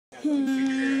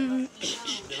They're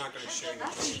not gonna show you.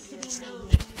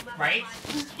 Right?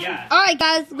 Yeah. Alright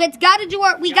guys, we gotta do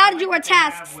our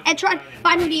tasks and try to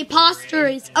find who the imposter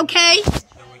is, okay?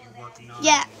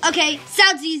 Yeah, okay,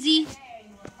 sounds easy.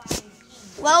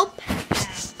 Well,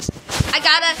 I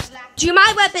gotta do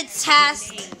my weapons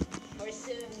task.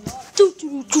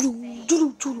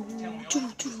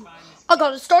 I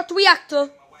gotta start the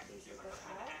reactor.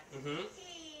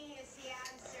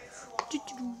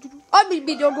 I mean,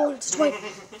 don't go to swipe.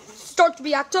 Start the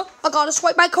reactor. I gotta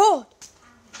swipe my card.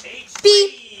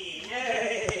 Beep.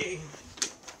 Yay!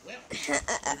 We're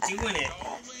doing it.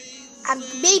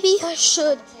 Maybe I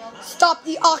should stop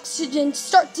the oxygen.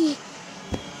 Start the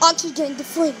oxygen, the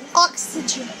flame.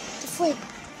 Oxygen, the flame.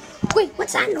 Wait,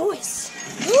 what's that noise?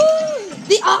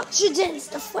 The oxygen's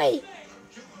the flame.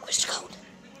 Where's the code?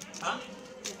 Huh?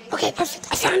 Okay, perfect.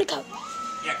 I found the code.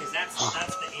 Yeah, because that's the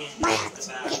end. My hat.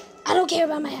 Okay, I don't care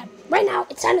about my hat. Right now,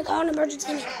 it's time to call an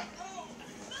emergency meeting.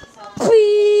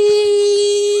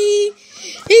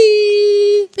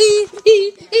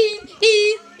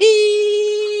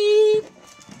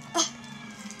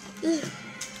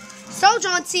 So,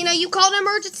 John Cena, you called an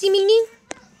emergency meeting?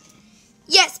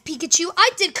 Yes, Pikachu,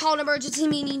 I did call an emergency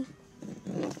meeting.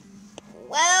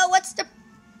 Well, what's the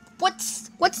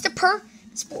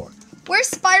purpose for? Where's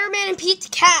Spider-Man and Pete the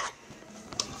Cat?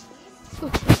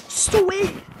 Stay.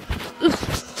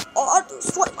 I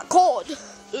just swipe my card.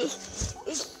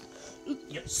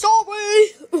 Yep.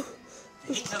 Sorry.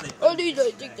 I need.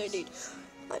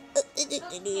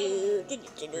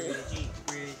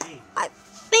 I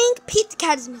think Pete the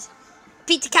Cat is missing.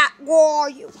 Pete the Cat, where are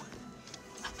you?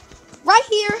 Right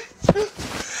here.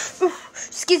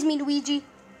 Excuse me, Luigi.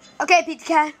 Okay, Pete the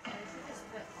Cat.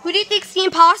 Who do you think's the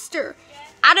imposter?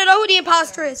 I don't know who the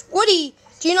imposter is. Woody,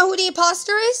 do you know who the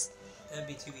imposter is? That'd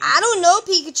be too easy. I don't know,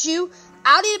 Pikachu.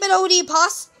 I don't even know who the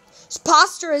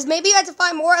imposter is. Maybe I have to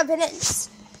find more evidence.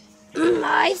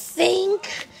 I think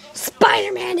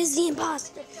Spider-Man is the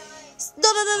imposter. No.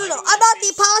 I'm not the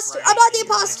imposter.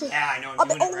 Yeah, I know. I'm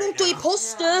not the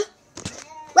imposter.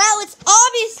 Well, it's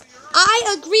obvious.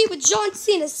 I agree with John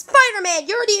Cena. Spider-Man,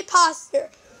 you're the imposter.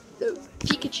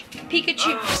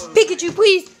 Pikachu,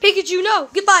 please. Pikachu, no.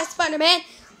 Goodbye, Spider-Man.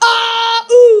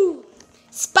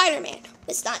 Spider-Man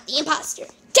was not the imposter.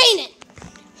 Dang it.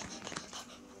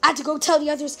 I had to go tell the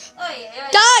others.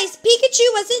 Guys,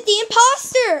 Pikachu wasn't the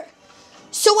imposter.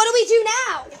 So what do we do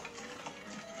now?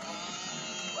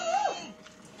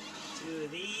 Do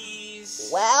these.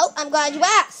 Well, I'm glad you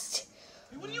asked.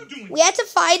 We had to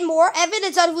find more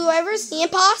evidence on whoever's the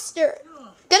imposter.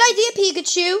 Good idea,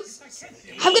 Pikachu.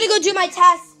 I'm gonna go do my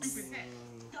tasks.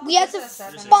 We have to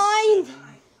find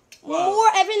more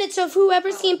evidence of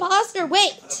whoever's the imposter.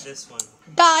 Wait, This one.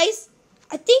 guys,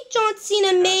 I think John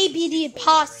Cena may be the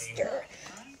imposter.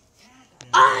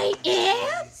 I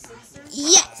am?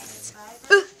 Yes.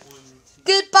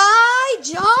 Goodbye,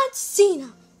 John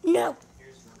Cena. No.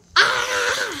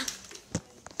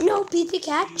 No, Pete the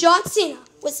Cat. John Cena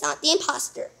was not the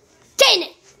imposter. Dang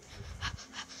it.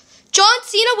 John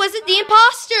Cena wasn't the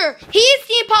imposter. He is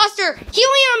the imposter.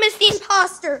 Helium is the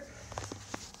imposter.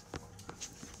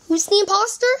 Who's the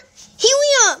imposter?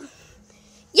 Helium.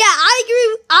 Yeah,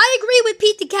 I agree with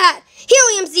Pete the Cat.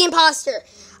 Helium's the imposter.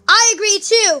 I agree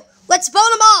too. Let's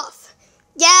vote him off.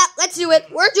 Yeah, let's do it.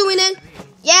 We're doing it.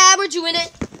 Yeah, we're doing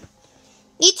it.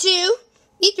 Me 2,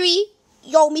 me 3,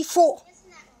 yo, me 4.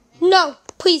 No,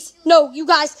 please, no, you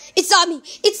guys. It's not me.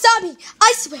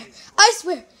 I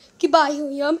swear. Goodbye,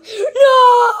 Helium.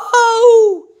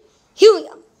 No!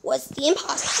 Helium was the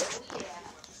imposter.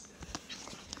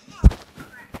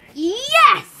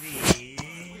 Yes!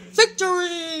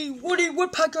 Victory! Woody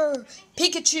Woodpecker,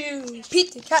 Pikachu,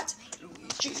 Pete the Cat,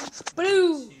 Luigi,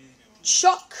 Blue,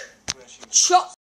 Chuck.